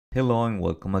Hello and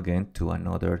welcome again to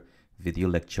another video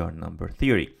lecture number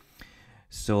 30.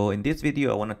 So in this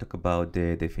video I want to talk about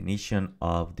the definition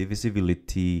of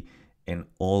divisibility and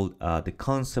all the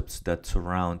concepts that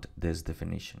surround this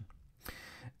definition.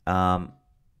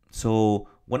 So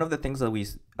one of the things that we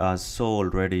saw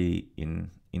already in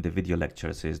the video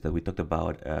lectures is that we talked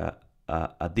about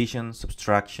addition,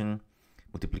 subtraction,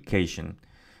 multiplication.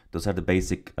 Those are the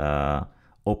basic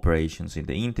operations in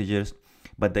the integers,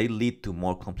 but they lead to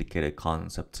more complicated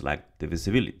concepts like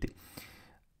divisibility.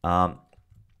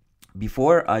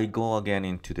 Before I go again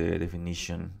into the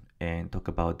definition and talk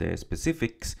about the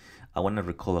specifics, I want to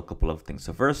recall a couple of things.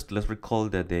 So first, let's recall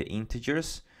that the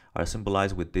integers are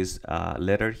symbolized with this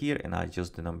letter here, and I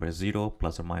just the number 0,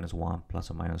 plus or minus 1, plus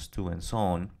or minus 2, and so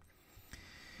on.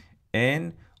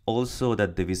 And also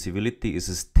that divisibility is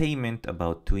a statement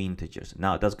about two integers.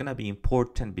 Now that's going to be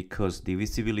important because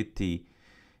divisibility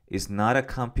is not a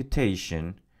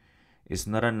computation, it's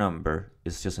not a number,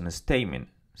 it's just a statement.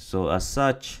 So as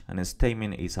such, a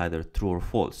statement is either true or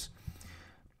false.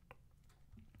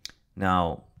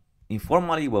 Now,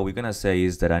 informally, what we're gonna say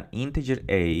is that an integer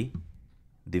a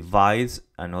divides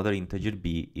another integer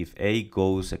b if a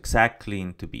goes exactly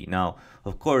into b. Now,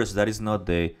 of course, that is not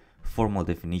the formal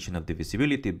definition of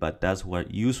divisibility, but that's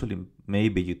what usually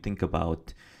maybe you think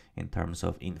about in terms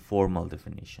of informal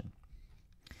definition.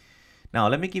 Now,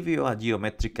 let me give you a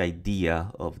geometric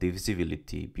idea of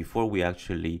divisibility before we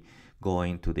actually go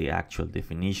into the actual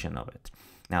definition of it.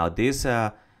 Now, this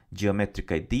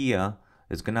geometric idea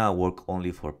is going to work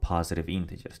only for positive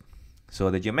integers.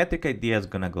 So the geometric idea is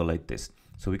going to go like this.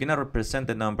 So we're going to represent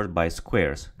the number by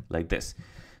squares like this.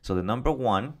 So the number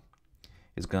 1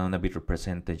 is going to be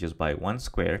represented just by 1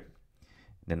 square,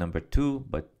 the number 2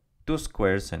 by 2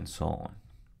 squares, and so on.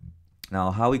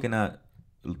 Now, how are we going to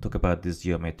talk about this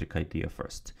geometric idea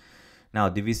first? Now,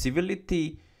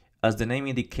 divisibility, as the name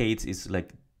indicates, is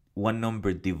like one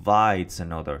number divides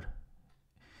another,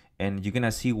 and you're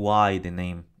gonna see why the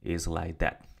name is like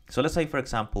that. So let's say, for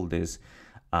example, this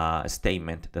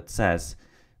statement that says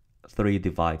 3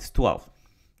 divides 12.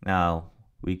 Now,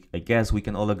 I guess we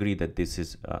can all agree that this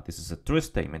is a true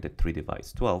statement, that 3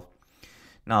 divides 12.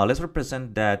 Now let's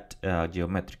represent that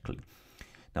geometrically.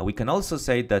 Now we can also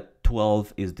say that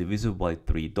 12 is divisible by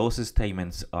 3. Those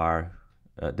statements are,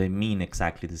 they mean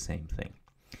exactly the same thing.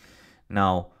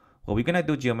 Now, what we're gonna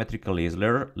do geometrically is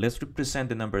let's represent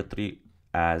the number 3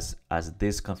 as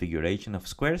this configuration of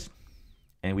squares.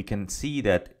 And we can see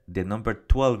that the number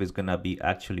 12 is gonna be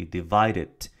actually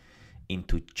divided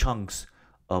into chunks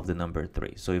of the number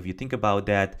 3. So if you think about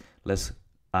that, let's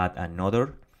add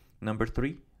another number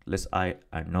 3, let's add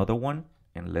another one,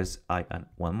 and let's add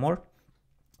one more.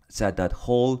 So that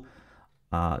whole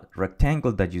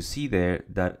rectangle that you see there,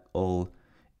 that all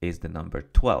is the number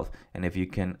 12. And if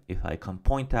I can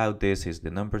point out, this is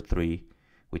the number 3,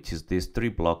 which is these 3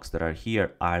 blocks that are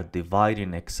here are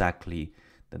dividing exactly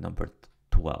the number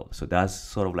 12. So that's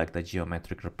sort of like the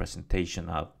geometric representation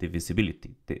of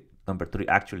divisibility. The number 3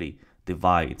 actually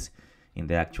divides, in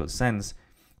the actual sense,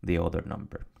 the other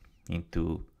number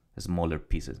into smaller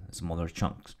pieces, smaller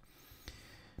chunks.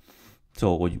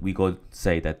 So we go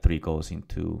say that 3 goes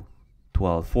into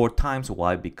 12 4 times.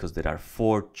 Why? Because there are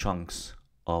 4 chunks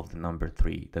of the number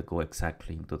 3 that go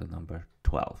exactly into the number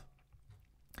 12.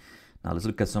 Now let's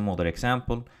look at some other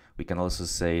example. We can also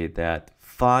say that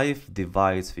 5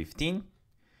 divides 15.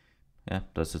 Yeah,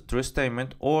 that's a true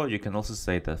statement. Or you can also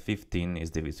say that 15 is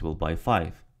divisible by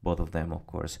 5. Both of them, of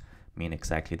course, mean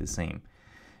exactly the same.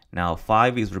 Now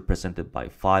 5 is represented by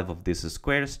 5 of these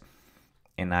squares,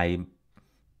 and I'm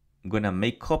gonna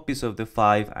make copies of the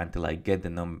 5 until I get the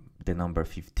number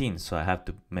 15. So I have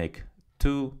to make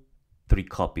 3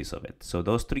 copies of it. So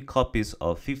those 3 copies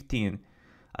of 15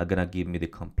 are gonna give me the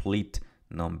complete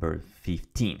number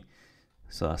 15.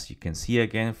 So as you can see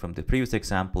again from the previous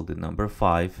example, the number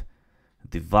 5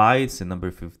 divides the number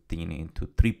 15 into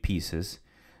 3 pieces.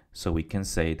 So we can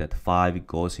say that 5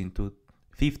 goes into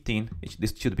 15.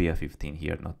 This should be a 15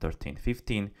 here, not 13.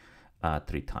 15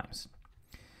 3 times.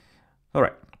 All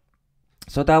right.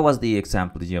 So that was the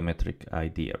example, the geometric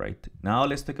idea, right? Now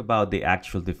let's talk about the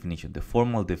actual definition, the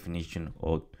formal definition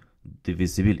of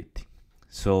divisibility.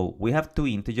 So we have 2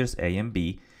 integers, a and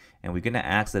b, and we're gonna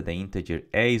ask that the integer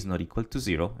a is not equal to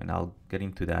 0, and I'll get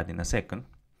into that in a second.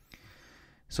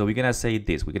 So we're gonna say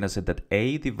this, we're gonna say that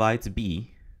a divides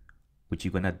b, which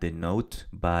you're gonna denote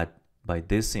by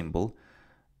this symbol,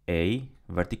 a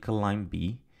vertical line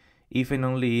b, if and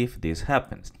only if this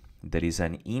happens. There is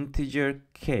an integer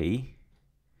k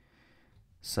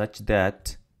such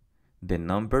that the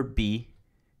number b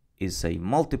is a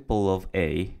multiple of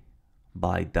a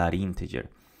by that integer.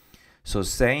 So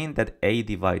saying that A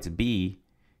divides B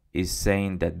is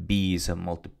saying that B is a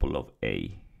multiple of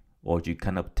A, or you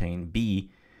can obtain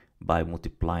B by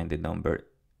multiplying the number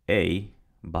A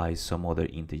by some other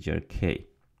integer K.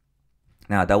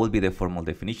 Now that will be the formal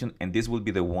definition, and this will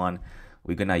be the one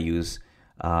we're gonna use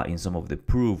in some of the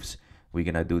proofs we're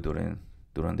gonna do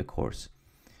during the course.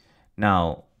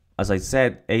 Now, as I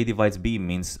said, A divides B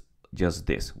means just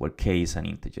this, where K is an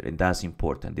integer, and that's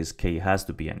important. This K has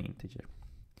to be an integer.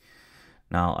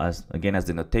 Now, as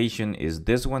the notation is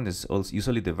this one is also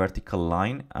usually the vertical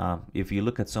line. If you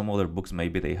look at some other books,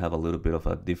 maybe they have a little bit of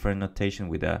a different notation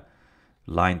with a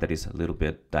line that is a little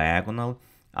bit diagonal.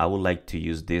 I would like to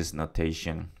use this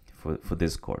notation for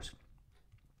this course.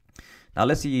 Now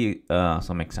let's see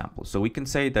some examples. So we can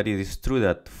say that it is true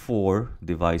that 4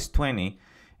 divides 20.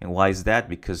 And why is that?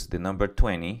 Because the number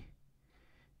 20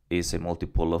 is a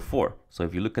multiple of 4. So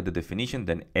if you look at the definition,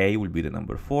 then A will be the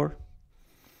number 4,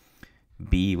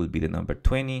 B will be the number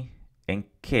 20, and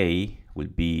K will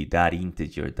be that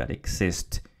integer that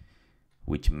exists,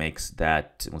 which makes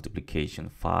that multiplication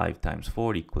 5 times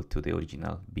 4 equal to the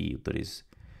original B, that is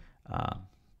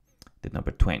the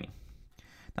number 20.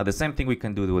 Now the same thing we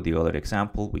can do with the other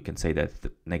example. We can say that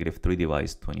negative 3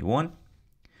 divides 21,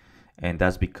 and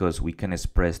that's because we can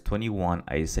express 21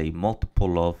 as a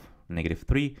multiple of negative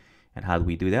 3. And how do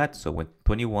we do that? So with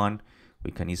 21,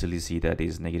 we can easily see that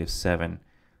is negative 7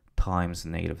 times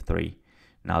negative 3.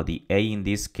 Now the A in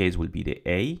this case will be the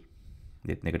A,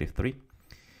 the negative 3.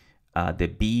 The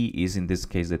B is in this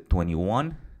case the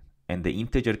 21, and the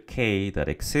integer K that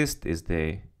exists is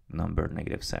the number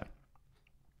negative 7.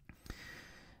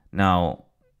 Now,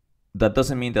 that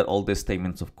doesn't mean that all the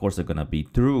statements, of course, are going to be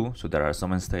true. So there are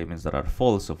some statements that are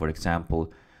false. So for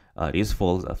example, it is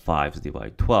false that 5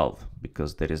 divide 12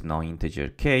 because there is no integer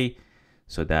K.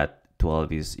 So that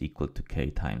 12 is equal to K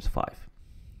times 5.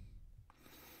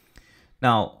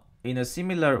 Now, in a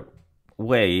similar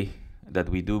way that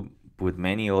we do with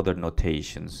many other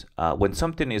notations, when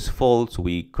something is false,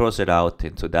 we cross it out,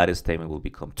 and so that statement will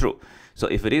become true. So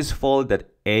if it is false that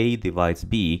A divides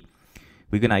B,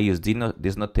 we're going to use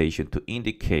this notation to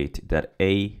indicate that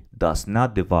A does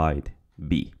not divide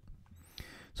B.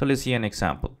 So let's see an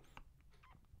example.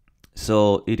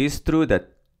 So it is true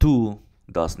that 2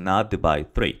 does not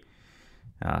divide 3.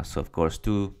 So of course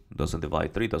 2 doesn't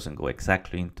divide 3, doesn't go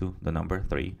exactly into the number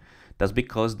 3. That's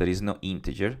because there is no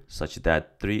integer such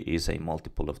that 3 is a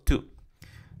multiple of 2.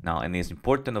 Now, and it's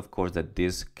important, of course, that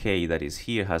this K that is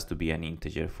here has to be an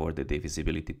integer for the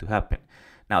divisibility to happen.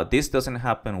 Now, this doesn't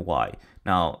happen. Why?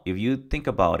 Now, if you think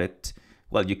about it,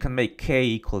 well, you can make K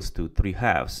equals to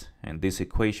 3/2, and this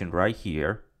equation right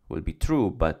here will be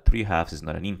true, but 3/2 is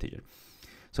not an integer.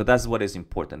 So that's what is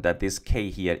important, that this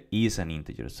K here is an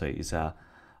integer. So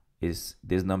is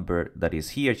this number that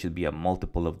is here should be a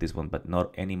multiple of this one, but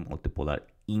not any multiple, an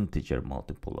integer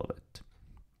multiple of it.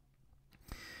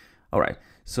 All right,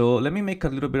 so let me make a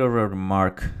little bit of a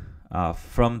remark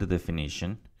from the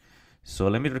definition. So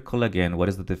let me recall again, what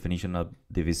is the definition of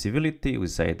divisibility? We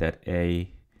say that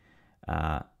A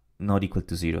not equal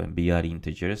to 0 and B are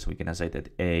integers. We can say that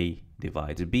A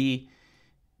divides B,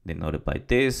 denoted by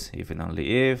this, if and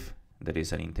only if there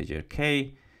is an integer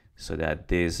K, so that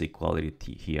this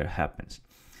equality here happens.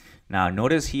 Now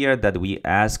notice here that we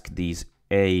ask this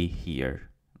A here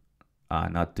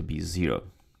not to be 0.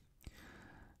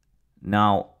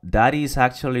 Now that is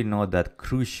actually not that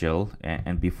crucial,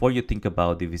 and before you think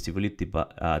about divisibility,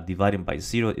 dividing by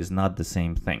 0 is not the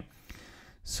same thing.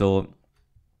 So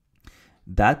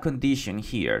that condition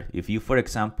here, if you for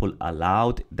example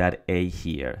allowed that A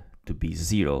here to be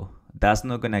 0, that's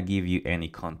not going to give you any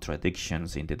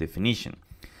contradictions in the definition.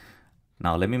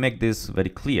 Now let me make this very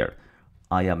clear.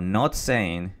 I am not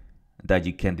saying that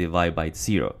you can divide by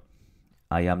 0.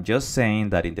 I am just saying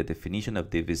that in the definition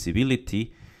of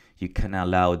divisibility, you can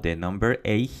allow the number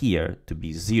A here to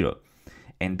be 0,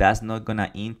 and that's not going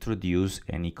to introduce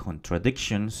any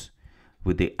contradictions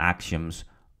with the axioms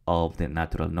of the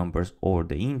natural numbers or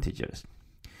the integers.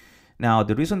 Now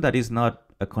the reason that is not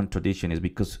a contradiction is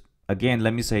because, again,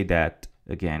 let me say that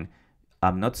again,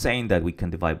 I'm not saying that we can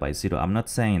divide by 0. I'm not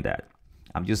saying that.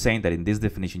 I'm just saying that in this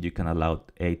definition you can allow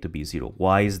A to be 0.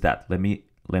 Why is that? Let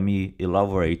me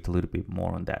elaborate a little bit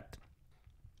more on that.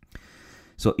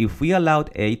 So if we allowed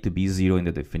A to be 0 in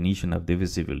the definition of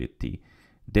divisibility,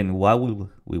 then what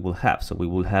we will have? So we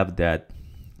will have that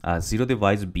 0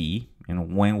 divides B,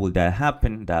 and when will that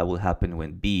happen? That will happen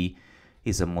when B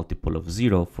is a multiple of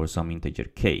 0 for some integer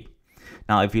K.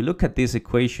 Now if you look at this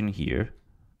equation here,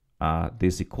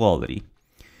 this equality,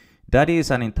 that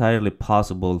is an entirely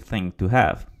possible thing to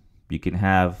have. You can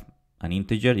have an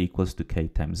integer equals to k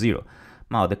times 0.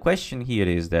 Now the question here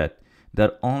is that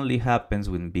only happens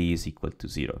when b is equal to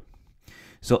 0.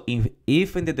 So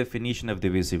if in the definition of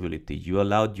divisibility you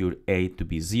allowed your a to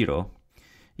be 0,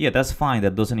 yeah, that's fine,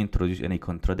 that doesn't introduce any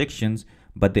contradictions,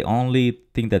 but the only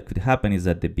thing that could happen is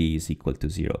that the b is equal to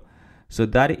 0. So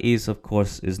that is, of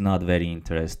course, is not very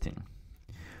interesting.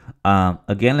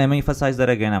 Again, let me emphasize that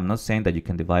again, I'm not saying that you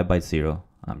can divide by 0.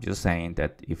 I'm just saying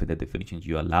that if in the definition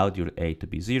you allowed your a to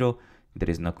be 0, there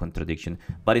is no contradiction,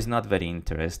 but it's not very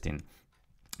interesting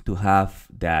to have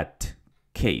that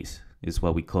case. Is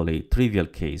what we call a trivial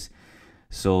case.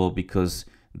 So because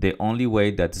the only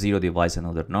way that 0 divides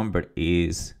another number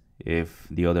is if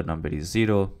the other number is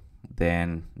 0,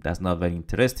 then that's not very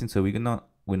interesting. So we're not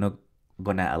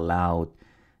gonna allow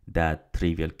that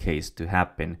trivial case to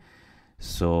happen.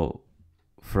 So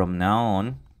from now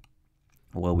on,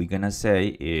 what we're gonna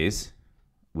say is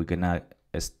we're gonna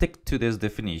stick to this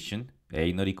definition,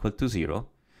 a not equal to 0,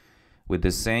 with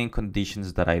the same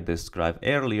conditions that I described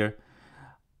earlier,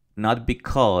 not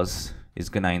because it's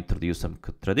gonna introduce some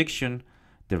contradiction.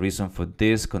 The reason for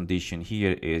this condition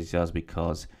here is just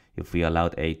because if we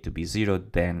allowed a to be 0,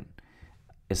 then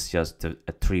it's just a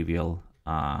trivial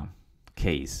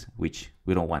case, which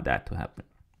we don't want that to happen.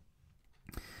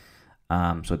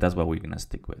 So that's what we're gonna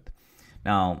stick with.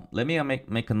 Now, let me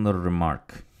make another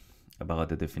remark about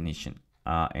the definition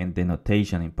and the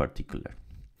notation in particular.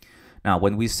 Now,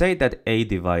 when we say that a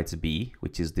divides b,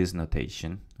 which is this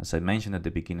notation, as I mentioned at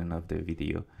the beginning of the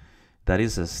video, that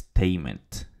is a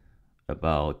statement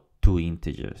about two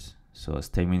integers. So a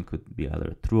statement could be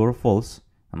either true or false,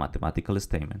 a mathematical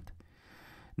statement.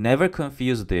 Never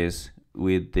confuse this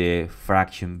with the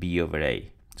fraction b over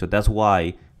a. So that's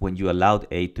why when you allowed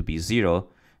a to be 0,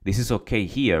 this is okay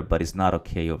here, but it's not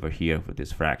okay over here for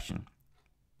this fraction.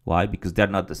 Why? Because they're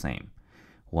not the same.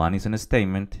 One is a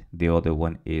statement, the other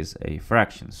one is a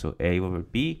fraction. So a over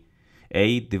b,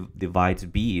 a divides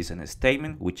b is a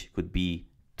statement, which could be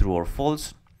true or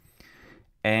false,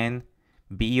 and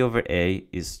b over a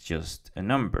is just a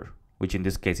number, which in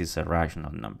this case is a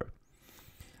rational number.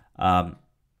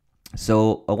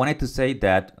 So I wanted to say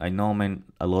that I know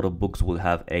a lot of books will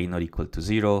have a not equal to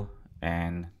 0,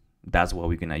 and that's what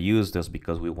we're gonna use just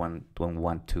because we don't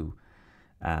want to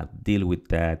deal with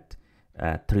that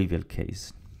trivial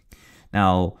case.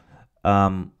 Now,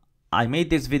 I made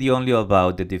this video only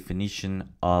about the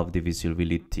definition of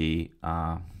divisibility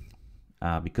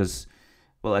because,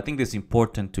 well, I think it's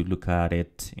important to look at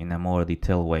it in a more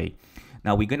detailed way.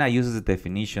 Now, we're gonna use the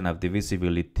definition of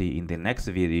divisibility in the next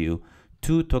video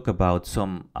to talk about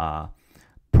some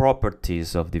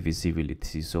properties of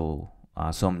divisibility. So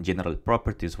some general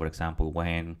properties, for example,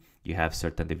 when you have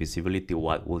certain divisibility,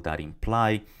 what will that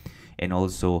imply? And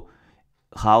also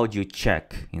how do you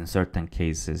check in certain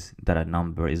cases that a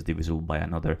number is divisible by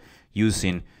another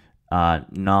using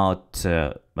not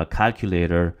a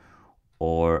calculator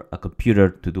or a computer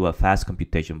to do a fast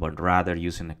computation, but rather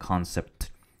using a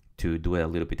concept to do it a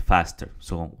little bit faster.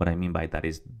 So what I mean by that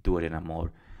is do it in a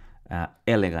more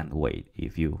elegant way,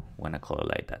 if you want to call it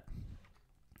like that.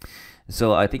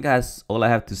 So I think that's all I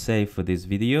have to say for this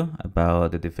video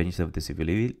about the definition of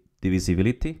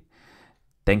divisibility.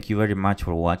 Thank you very much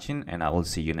for watching, and I will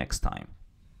see you next time.